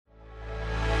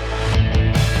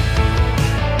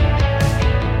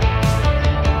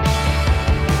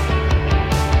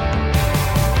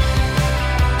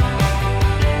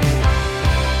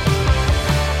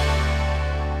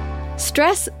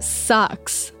Stress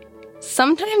sucks.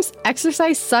 Sometimes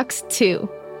exercise sucks too.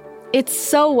 It's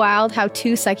so wild how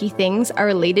two sucky things are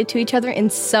related to each other in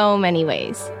so many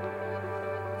ways.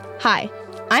 Hi,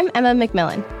 I'm Emma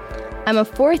McMillan. I'm a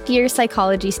fourth-year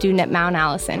psychology student at Mount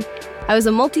Allison. I was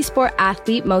a multi-sport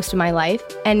athlete most of my life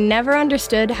and never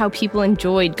understood how people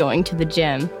enjoyed going to the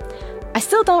gym. I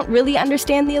still don't really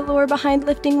understand the allure behind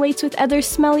lifting weights with other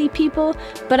smelly people,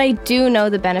 but I do know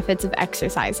the benefits of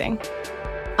exercising.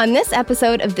 On this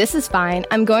episode of This Is Fine,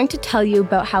 I'm going to tell you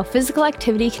about how physical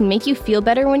activity can make you feel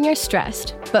better when you're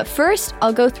stressed. But first,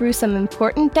 I'll go through some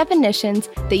important definitions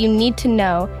that you need to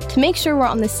know to make sure we're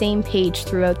on the same page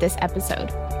throughout this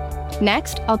episode.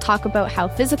 Next, I'll talk about how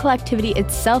physical activity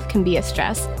itself can be a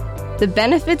stress, the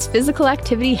benefits physical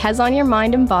activity has on your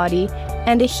mind and body,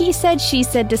 and a he said, she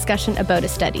said discussion about a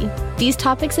study. These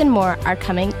topics and more are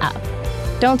coming up.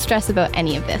 Don't stress about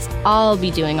any of this. I'll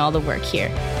be doing all the work here.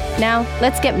 Now,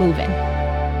 let's get moving.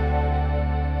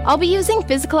 I'll be using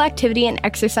physical activity and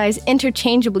exercise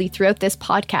interchangeably throughout this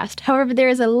podcast. However, there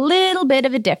is a little bit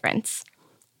of a difference.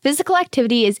 Physical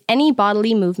activity is any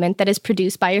bodily movement that is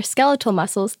produced by your skeletal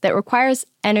muscles that requires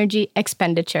energy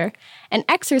expenditure, and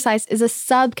exercise is a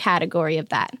subcategory of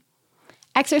that.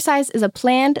 Exercise is a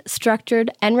planned,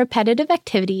 structured, and repetitive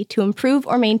activity to improve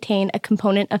or maintain a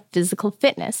component of physical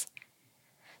fitness.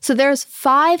 So there's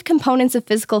 5 components of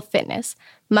physical fitness: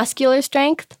 muscular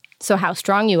strength, so how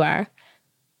strong you are;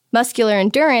 muscular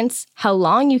endurance, how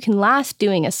long you can last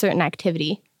doing a certain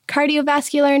activity;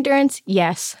 cardiovascular endurance,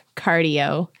 yes,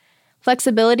 cardio;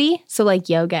 flexibility, so like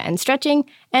yoga and stretching;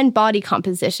 and body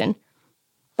composition.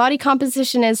 Body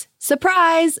composition is,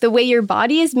 surprise, the way your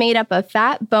body is made up of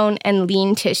fat, bone, and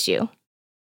lean tissue.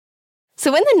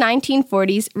 So in the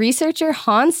 1940s, researcher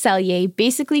Hans Selye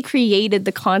basically created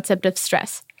the concept of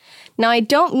stress. Now, I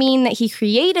don't mean that he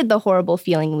created the horrible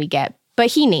feeling we get,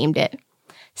 but he named it.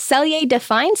 Selye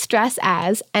defined stress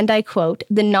as, and I quote,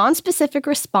 the nonspecific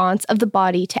response of the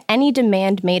body to any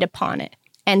demand made upon it,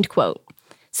 end quote.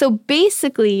 So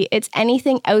basically, it's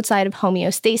anything outside of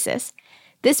homeostasis.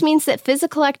 This means that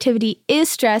physical activity is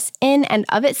stress in and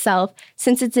of itself,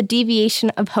 since it's a deviation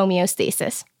of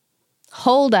homeostasis.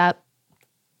 Hold up.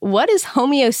 What is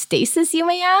homeostasis, you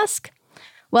may ask?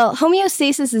 Well,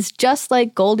 homeostasis is just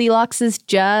like Goldilocks'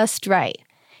 just right.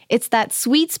 It's that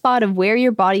sweet spot of where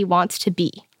your body wants to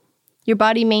be. Your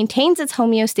body maintains its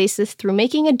homeostasis through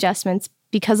making adjustments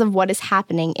because of what is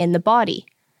happening in the body.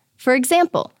 For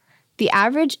example, the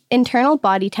average internal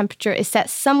body temperature is set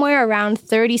somewhere around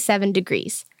 37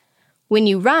 degrees. When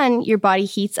you run, your body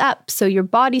heats up, so your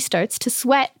body starts to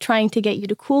sweat, trying to get you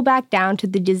to cool back down to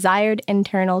the desired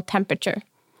internal temperature.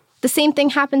 The same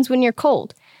thing happens when you're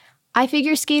cold. I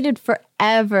figure skated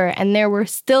forever, and there were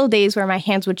still days where my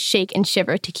hands would shake and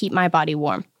shiver to keep my body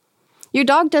warm. Your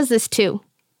dog does this too.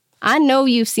 I know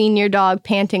you've seen your dog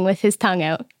panting with his tongue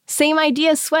out. Same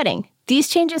idea as sweating. These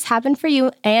changes happen for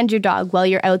you and your dog while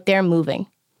you're out there moving.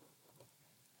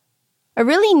 A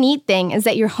really neat thing is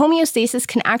that your homeostasis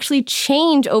can actually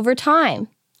change over time.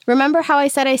 Remember how I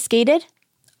said I skated?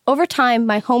 Over time,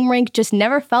 my home rink just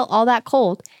never felt all that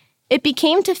cold. It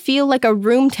became to feel like a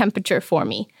room temperature for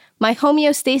me. My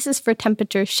homeostasis for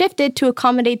temperature shifted to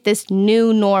accommodate this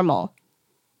new normal.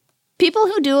 People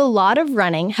who do a lot of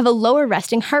running have a lower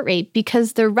resting heart rate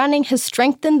because their running has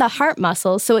strengthened the heart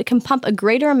muscle so it can pump a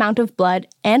greater amount of blood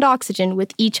and oxygen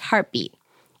with each heartbeat.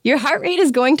 Your heart rate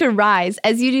is going to rise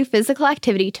as you do physical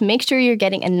activity to make sure you're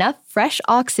getting enough fresh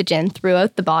oxygen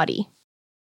throughout the body.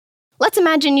 Let's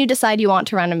imagine you decide you want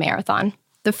to run a marathon.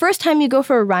 The first time you go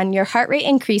for a run, your heart rate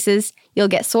increases, you'll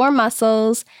get sore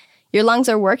muscles, your lungs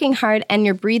are working hard, and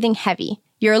you're breathing heavy.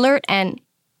 You're alert and,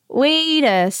 wait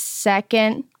a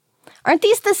second. Aren't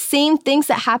these the same things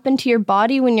that happen to your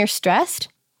body when you're stressed?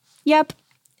 Yep,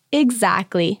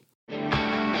 exactly.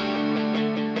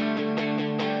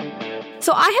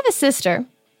 So I have a sister.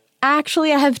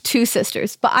 Actually, I have 2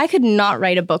 sisters, but I could not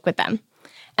write a book with them.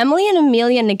 Emily and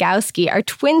Amelia Nagoski are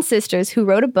twin sisters who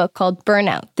wrote a book called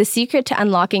Burnout: The Secret to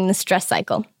Unlocking the Stress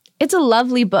Cycle. It's a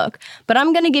lovely book, but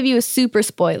I'm going to give you a super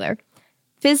spoiler.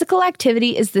 Physical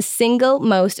activity is the single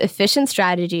most efficient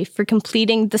strategy for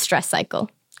completing the stress cycle.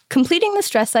 Completing the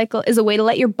stress cycle is a way to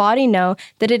let your body know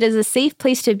that it is a safe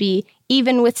place to be,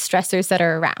 even with stressors that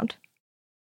are around.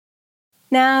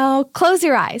 Now, close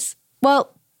your eyes.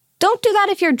 Well, don't do that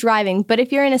if you're driving, but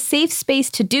if you're in a safe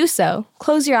space to do so,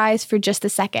 close your eyes for just a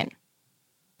second.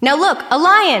 Now look, a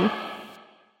lion!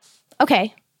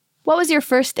 Okay, what was your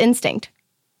first instinct?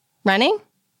 Running?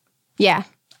 Yeah,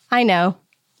 I know.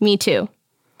 Me too.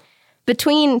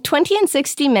 Between 20 and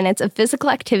 60 minutes of physical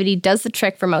activity does the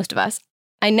trick for most of us.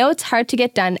 I know it's hard to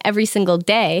get done every single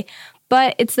day,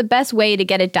 but it's the best way to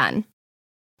get it done.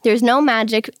 There's no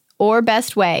magic or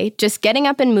best way, just getting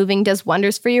up and moving does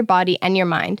wonders for your body and your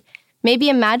mind. Maybe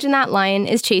imagine that lion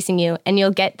is chasing you and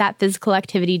you'll get that physical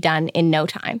activity done in no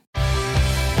time.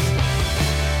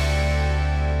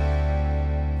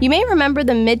 You may remember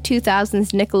the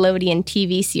mid-2000s Nickelodeon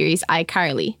TV series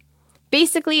iCarly.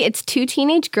 Basically, it's two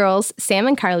teenage girls, Sam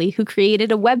and Carly, who created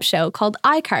a web show called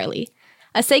iCarly.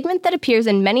 A segment that appears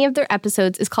in many of their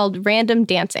episodes is called Random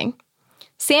Dancing.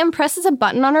 Sam presses a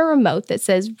button on her remote that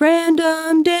says,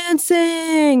 "Random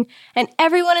Dancing!" and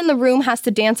everyone in the room has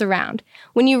to dance around.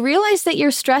 When you realize that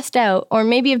you're stressed out, or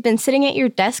maybe have been sitting at your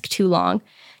desk too long,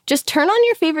 just turn on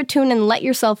your favorite tune and let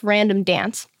yourself random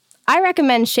dance. I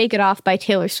recommend Shake It Off by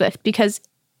Taylor Swift because,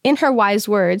 in her wise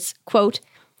words, quote,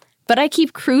 "But I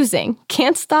keep cruising,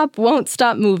 can't stop, won't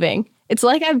stop moving. It's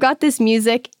like I've got this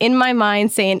music in my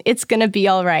mind saying it's gonna be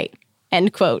all right,"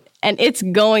 end quote, and it's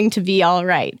going to be all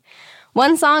right.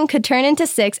 One song could turn into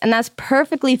 6, and that's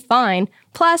perfectly fine.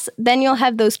 Plus, then you'll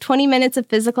have those 20 minutes of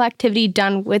physical activity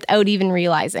done without even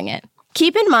realizing it.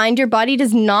 Keep in mind, your body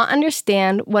does not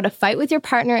understand what a fight with your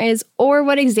partner is or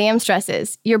what exam stress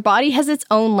is. Your body has its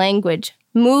own language,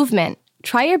 movement.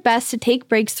 Try your best to take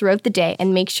breaks throughout the day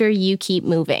and make sure you keep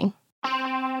moving.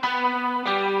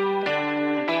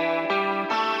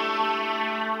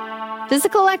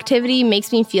 Physical activity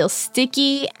makes me feel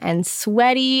sticky and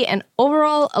sweaty and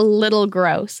overall a little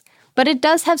gross, but it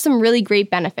does have some really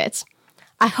great benefits.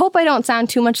 I hope I don't sound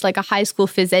too much like a high school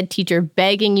phys ed teacher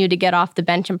begging you to get off the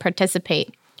bench and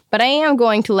participate, but I am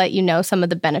going to let you know some of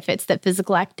the benefits that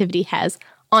physical activity has,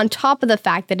 on top of the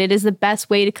fact that it is the best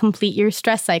way to complete your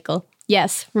stress cycle.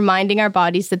 Yes, reminding our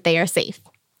bodies that they are safe.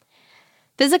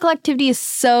 Physical activity is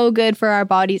so good for our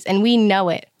bodies, and we know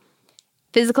it.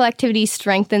 Physical activity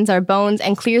strengthens our bones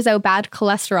and clears out bad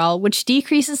cholesterol, which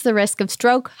decreases the risk of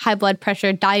stroke, high blood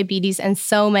pressure, diabetes, and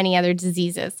so many other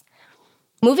diseases.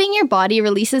 Moving your body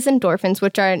releases endorphins,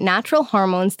 which are natural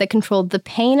hormones that control the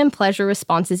pain and pleasure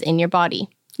responses in your body.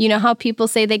 You know how people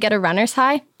say they get a runner's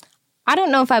high? I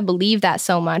don't know if I believe that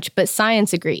so much, but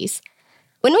science agrees.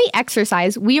 When we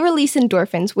exercise, we release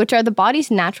endorphins, which are the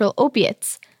body's natural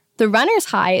opiates. The runner's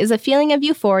high is a feeling of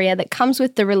euphoria that comes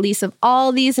with the release of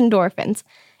all these endorphins.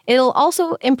 It'll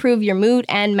also improve your mood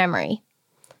and memory.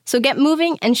 So get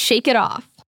moving and shake it off.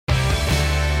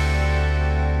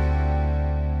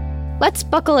 Let's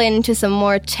buckle into some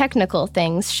more technical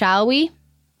things, shall we?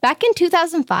 Back in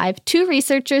 2005, two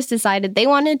researchers decided they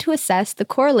wanted to assess the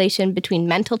correlation between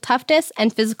mental toughness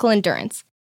and physical endurance.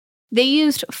 They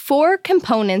used 4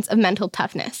 components of mental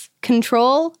toughness: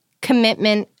 control,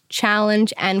 commitment,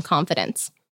 challenge, and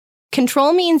confidence.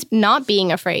 Control means not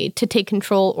being afraid to take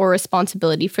control or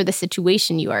responsibility for the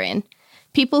situation you are in.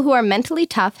 People who are mentally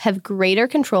tough have greater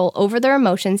control over their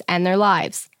emotions and their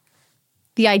lives.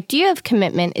 The idea of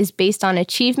commitment is based on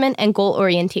achievement and goal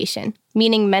orientation,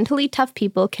 meaning mentally tough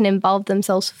people can involve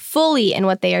themselves fully in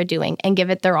what they are doing and give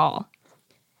it their all.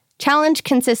 Challenge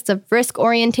consists of risk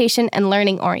orientation and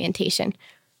learning orientation.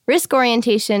 Risk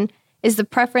orientation is the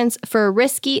preference for a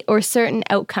risky or certain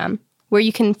outcome, where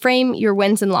you can frame your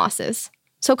wins and losses.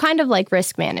 So kind of like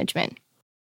risk management.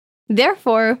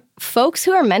 Therefore, folks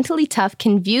who are mentally tough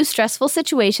can view stressful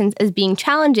situations as being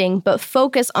challenging, but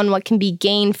focus on what can be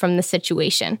gained from the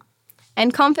situation.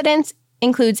 And confidence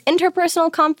includes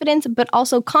interpersonal confidence, but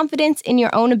also confidence in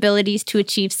your own abilities to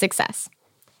achieve success.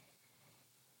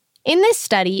 In this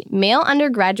study, male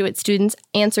undergraduate students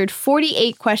answered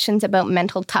 48 questions about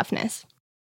mental toughness.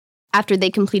 After they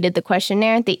completed the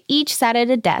questionnaire, they each sat at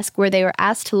a desk where they were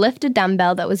asked to lift a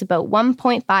dumbbell that was about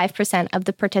 1.5% of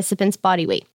the participant's body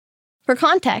weight. For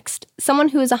context, someone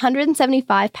who is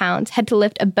 175 pounds had to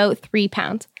lift about 3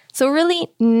 pounds, so really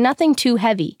nothing too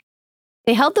heavy.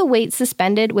 They held the weight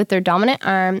suspended with their dominant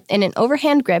arm in an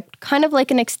overhand grip, kind of like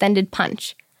an extended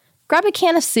punch. Grab a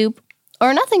can of soup,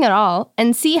 or nothing at all,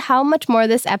 and see how much more of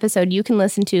this episode you can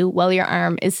listen to while your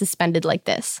arm is suspended like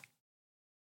this.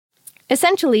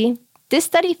 Essentially, this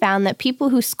study found that people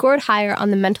who scored higher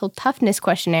on the mental toughness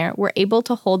questionnaire were able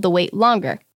to hold the weight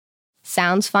longer.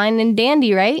 Sounds fine and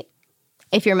dandy, right?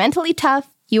 If you're mentally tough,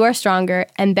 you are stronger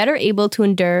and better able to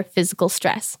endure physical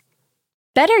stress.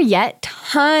 Better yet,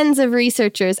 tons of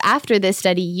researchers after this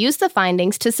study used the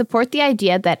findings to support the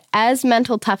idea that as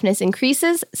mental toughness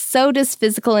increases, so does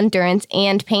physical endurance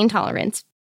and pain tolerance,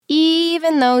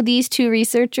 even though these two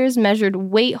researchers measured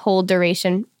weight hold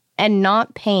duration and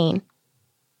not pain.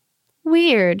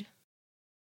 Weird.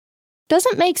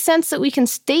 Doesn't make sense that we can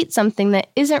state something that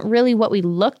isn't really what we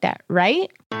looked at,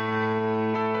 right?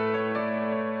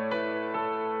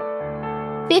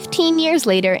 15 years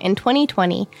later, in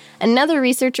 2020, another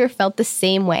researcher felt the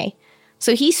same way.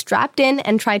 So he strapped in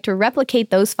and tried to replicate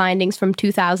those findings from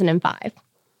 2005.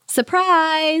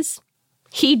 Surprise!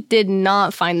 He did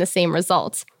not find the same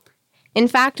results. In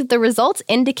fact, the results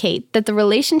indicate that the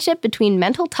relationship between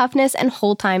mental toughness and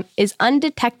hold time is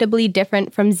undetectably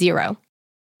different from 0.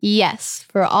 Yes,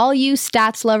 for all you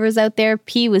stats lovers out there,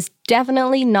 P was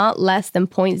definitely not less than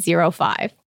 0.05.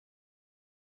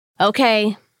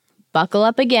 Okay, buckle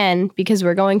up again because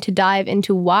we're going to dive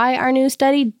into why our new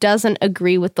study doesn't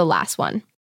agree with the last one.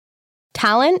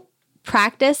 Talent,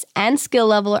 practice, and skill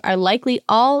level are likely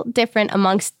all different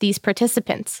amongst these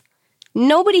participants.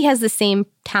 Nobody has the same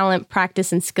talent,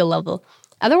 practice, and skill level.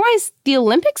 Otherwise, the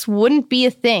Olympics wouldn't be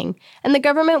a thing, and the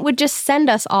government would just send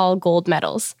us all gold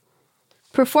medals.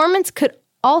 Performance could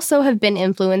also have been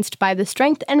influenced by the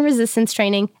strength and resistance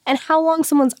training and how long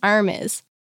someone's arm is.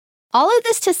 All of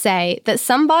this to say that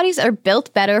some bodies are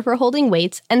built better for holding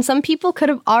weights, and some people could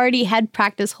have already had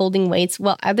practice holding weights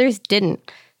while others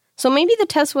didn't. So maybe the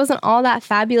test wasn't all that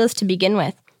fabulous to begin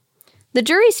with. The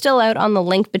jury's still out on the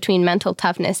link between mental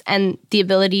toughness and the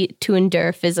ability to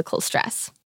endure physical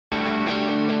stress.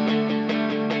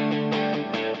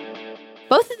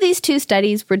 Both of these two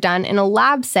studies were done in a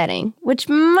lab setting, which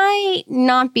might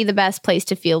not be the best place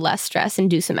to feel less stress and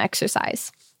do some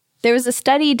exercise. There was a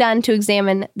study done to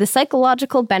examine the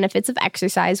psychological benefits of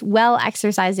exercise while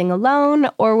exercising alone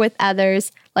or with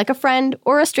others, like a friend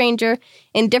or a stranger,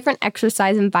 in different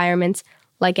exercise environments,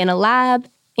 like in a lab,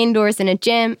 indoors in a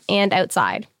gym, and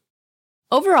outside.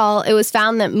 Overall, it was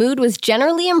found that mood was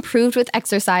generally improved with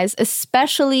exercise,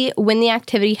 especially when the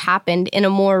activity happened in a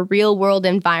more real-world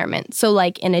environment, so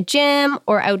like in a gym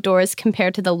or outdoors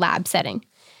compared to the lab setting.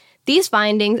 These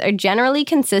findings are generally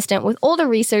consistent with older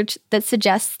research that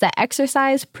suggests that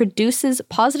exercise produces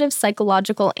positive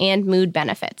psychological and mood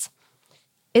benefits.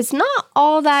 It's not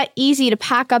all that easy to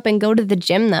pack up and go to the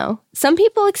gym, though. Some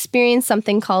people experience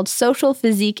something called social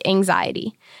physique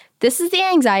anxiety. This is the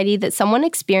anxiety that someone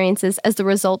experiences as the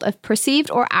result of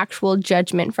perceived or actual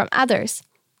judgment from others.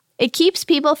 It keeps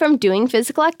people from doing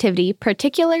physical activity,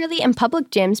 particularly in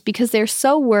public gyms, because they're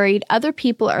so worried other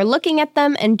people are looking at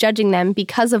them and judging them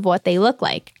because of what they look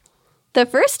like. The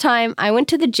first time I went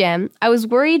to the gym, I was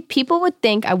worried people would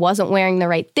think I wasn't wearing the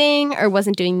right thing or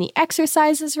wasn't doing the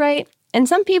exercises right, and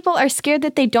some people are scared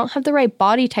that they don't have the right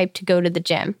body type to go to the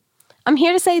gym. I'm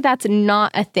here to say that's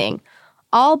not a thing.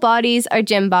 All bodies are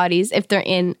gym bodies if they're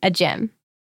in a gym.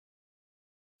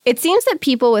 It seems that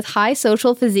people with high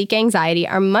social physique anxiety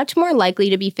are much more likely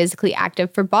to be physically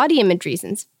active for body image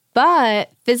reasons,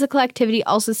 but physical activity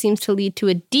also seems to lead to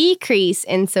a decrease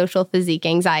in social physique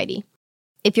anxiety.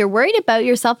 If you're worried about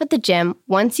yourself at the gym,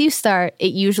 once you start,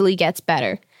 it usually gets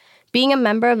better. Being a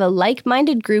member of a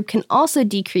like-minded group can also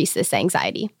decrease this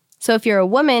anxiety. So if you're a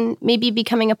woman, maybe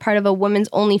becoming a part of a women's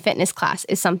only fitness class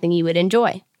is something you would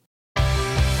enjoy.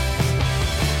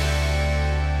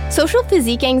 Social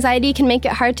physique anxiety can make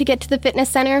it hard to get to the fitness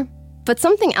center, but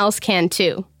something else can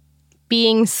too.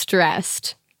 Being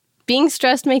stressed. Being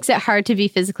stressed makes it hard to be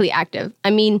physically active. I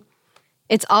mean,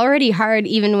 it's already hard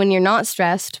even when you're not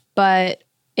stressed, but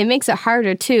it makes it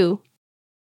harder too.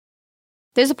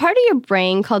 There's a part of your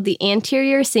brain called the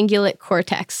anterior cingulate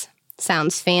cortex.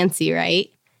 Sounds fancy, right?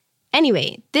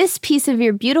 Anyway, this piece of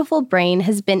your beautiful brain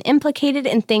has been implicated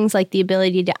in things like the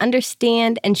ability to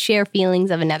understand and share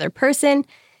feelings of another person,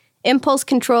 impulse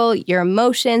control, your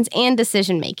emotions, and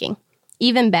decision-making.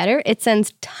 Even better, it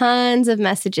sends tons of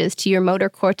messages to your motor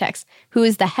cortex, who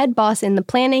is the head boss in the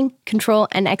planning, control,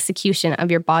 and execution of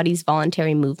your body's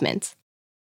voluntary movements.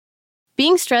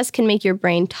 Being stressed can make your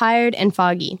brain tired and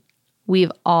foggy.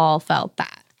 We've all felt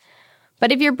that.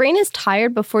 But if your brain is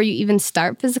tired before you even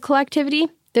start physical activity,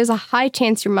 there's a high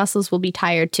chance your muscles will be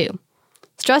tired too.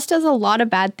 Stress does a lot of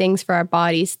bad things for our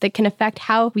bodies that can affect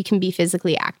how we can be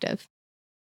physically active.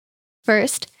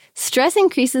 First, stress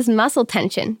increases muscle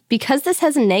tension. Because this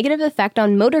has a negative effect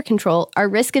on motor control, our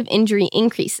risk of injury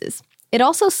increases. It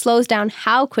also slows down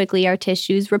how quickly our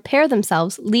tissues repair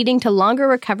themselves, leading to longer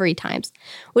recovery times,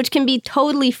 which can be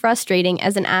totally frustrating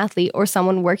as an athlete or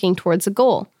someone working towards a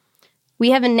goal. We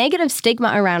have a negative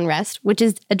stigma around rest, which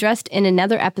is addressed in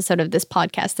another episode of this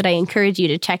podcast that I encourage you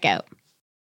to check out.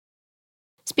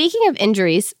 Speaking of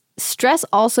injuries, stress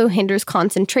also hinders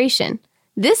concentration.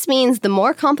 This means the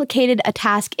more complicated a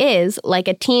task is, like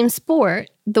a team sport,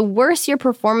 the worse your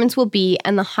performance will be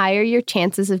and the higher your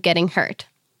chances of getting hurt.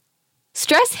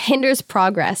 Stress hinders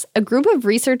progress. A group of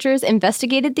researchers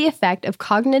investigated the effect of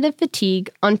cognitive fatigue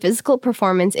on physical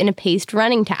performance in a paced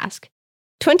running task.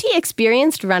 20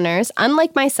 experienced runners,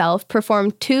 unlike myself,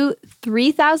 performed 2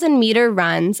 3,000-meter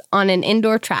runs on an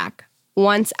indoor track.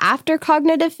 once after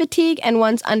cognitive fatigue and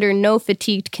once under no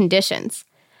fatigued conditions.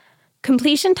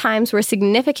 Completion times were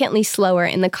significantly slower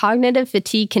in the cognitive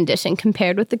fatigue condition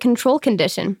compared with the control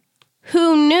condition.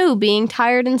 Who knew being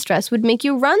tired and stressed would make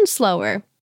you run slower?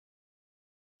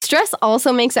 Stress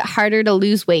also makes it harder to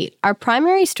lose weight. Our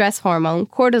primary stress hormone,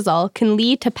 cortisol, can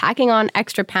lead to packing on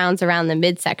extra pounds around the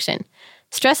midsection.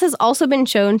 Stress has also been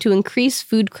shown to increase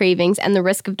food cravings and the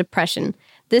risk of depression.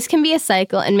 This can be a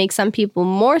cycle and make some people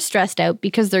more stressed out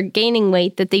because they're gaining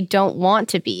weight that they don't want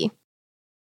to be.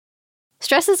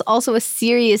 Stress is also a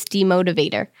serious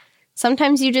demotivator.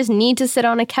 Sometimes you just need to sit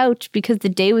on a couch because the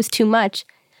day was too much.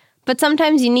 But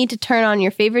sometimes you need to turn on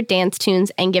your favorite dance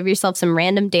tunes and give yourself some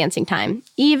random dancing time,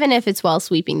 even if it's while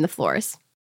sweeping the floors.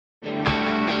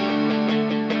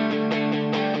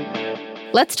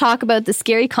 Let's talk about the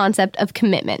scary concept of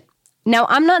commitment. Now,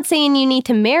 I'm not saying you need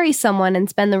to marry someone and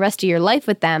spend the rest of your life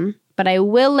with them, but I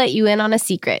will let you in on a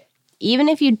secret. Even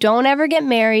if you don't ever get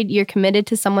married, you're committed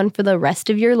to someone for the rest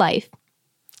of your life.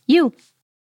 You.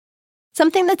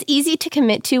 Something that's easy to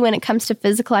commit to when it comes to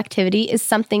physical activity is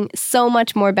something so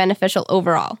much more beneficial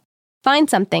overall. Find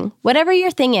something, whatever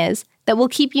your thing is, that will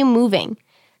keep you moving.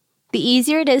 The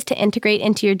easier it is to integrate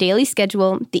into your daily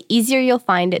schedule, the easier you'll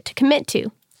find it to commit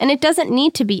to. And it doesn't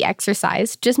need to be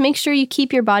exercise, just make sure you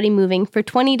keep your body moving for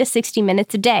 20 to 60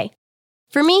 minutes a day.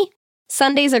 For me,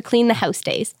 Sundays are clean the house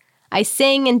days. I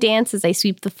sing and dance as I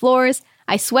sweep the floors,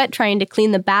 I sweat trying to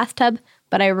clean the bathtub,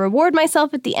 but I reward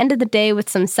myself at the end of the day with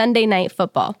some Sunday night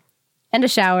football. And a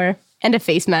shower, and a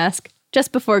face mask,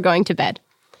 just before going to bed.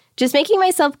 Just making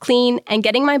myself clean and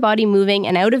getting my body moving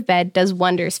and out of bed does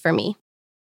wonders for me.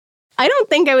 I don't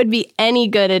think I would be any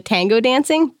good at tango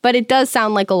dancing, but it does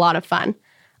sound like a lot of fun.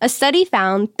 A study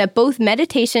found that both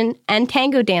meditation and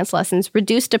tango dance lessons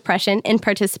reduce depression in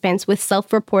participants with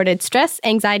self-reported stress,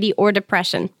 anxiety, or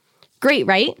depression. Great,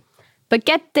 right? But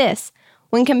get this.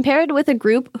 When compared with a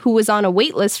group who was on a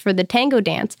wait list for the tango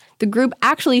dance, the group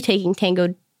actually taking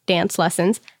tango dance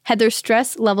lessons had their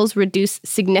stress levels reduced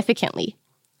significantly.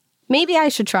 Maybe I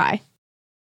should try.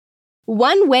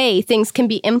 One way things can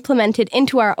be implemented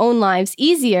into our own lives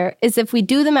easier is if we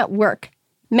do them at work.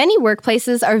 Many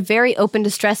workplaces are very open to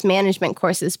stress management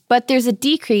courses, but there's a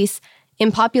decrease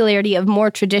in popularity of more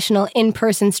traditional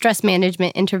in-person stress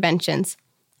management interventions.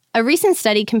 A recent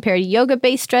study compared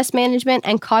yoga-based stress management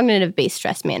and cognitive-based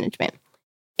stress management.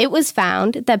 It was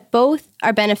found that both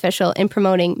are beneficial in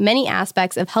promoting many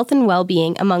aspects of health and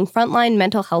well-being among frontline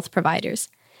mental health providers.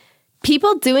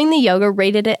 People doing the yoga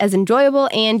rated it as enjoyable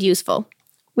and useful.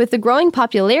 With the growing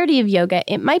popularity of yoga,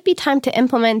 it might be time to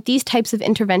implement these types of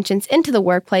interventions into the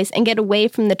workplace and get away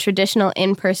from the traditional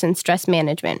in-person stress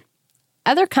management.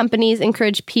 Other companies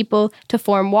encourage people to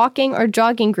form walking or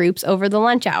jogging groups over the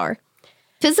lunch hour.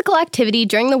 Physical activity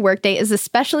during the workday is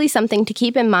especially something to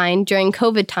keep in mind during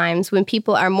COVID times when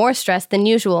people are more stressed than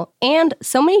usual, and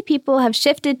so many people have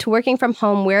shifted to working from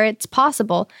home where it's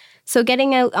possible, so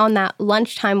getting out on that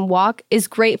lunchtime walk is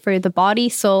great for the body,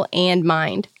 soul, and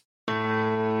mind.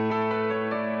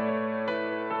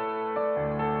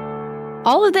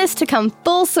 All of this to come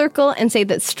full circle and say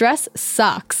that stress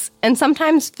sucks, and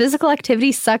sometimes physical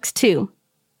activity sucks too.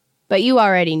 But you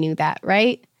already knew that,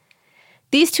 right?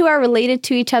 These two are related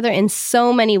to each other in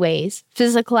so many ways.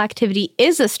 Physical activity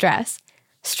is a stress.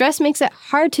 Stress makes it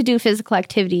hard to do physical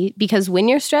activity because when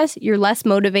you're stressed, you're less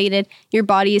motivated, your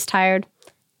body is tired,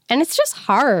 and it's just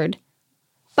hard.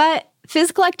 But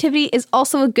physical activity is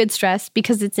also a good stress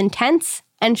because it's intense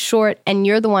and short and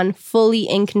you're the one fully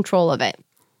in control of it.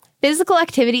 Physical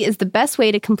activity is the best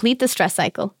way to complete the stress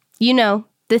cycle. You know,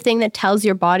 the thing that tells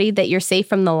your body that you're safe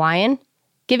from the lion.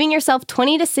 Giving yourself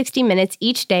 20 to 60 minutes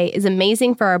each day is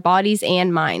amazing for our bodies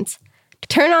and minds.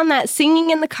 Turn on that singing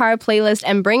in the car playlist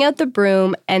and bring out the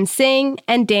broom and sing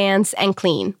and dance and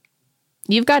clean.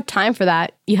 You've got time for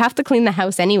that. You have to clean the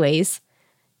house anyways.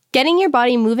 Getting your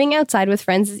body moving outside with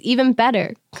friends is even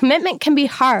better. Commitment can be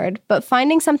hard, but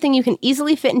finding something you can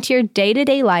easily fit into your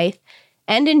day-to-day life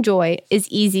and enjoy is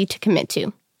easy to commit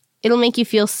to. It'll make you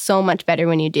feel so much better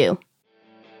when you do.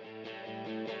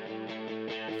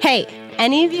 Hey,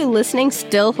 any of you listening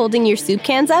still holding your soup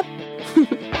cans up?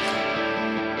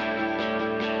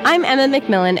 I'm Emma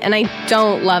McMillan, and I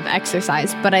don't love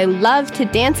exercise, but I love to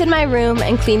dance in my room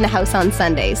and clean the house on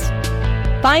Sundays.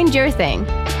 Find your thing.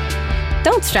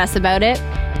 Don't stress about it.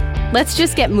 Let's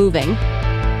just get moving.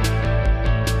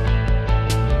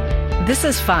 This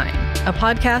is Fine, a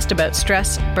podcast about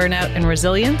stress, burnout, and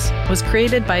resilience, was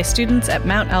created by students at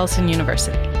Mount Allison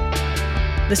University.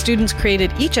 The students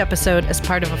created each episode as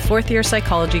part of a fourth-year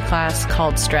psychology class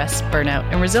called Stress, Burnout,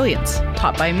 and Resilience,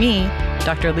 taught by me,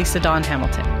 Dr. Lisa Dawn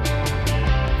Hamilton.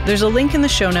 There's a link in the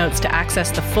show notes to access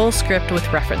the full script with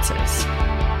references.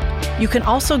 You can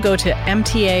also go to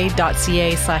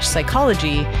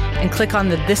mta.ca/psychology and click on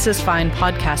the This Is Fine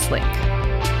podcast link.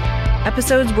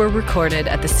 Episodes were recorded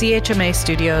at the CHMA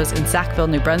studios in Sackville,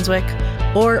 New Brunswick,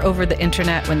 or over the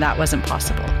internet when that wasn't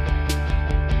possible.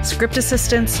 Script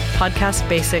assistance, podcast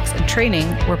basics, and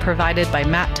training were provided by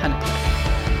Matt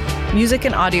Tunnicliffe. Music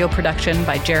and audio production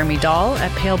by Jeremy Dahl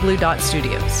at Pale Blue Dot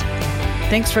Studios.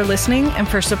 Thanks for listening and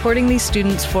for supporting these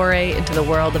students' foray into the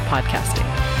world of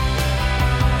podcasting.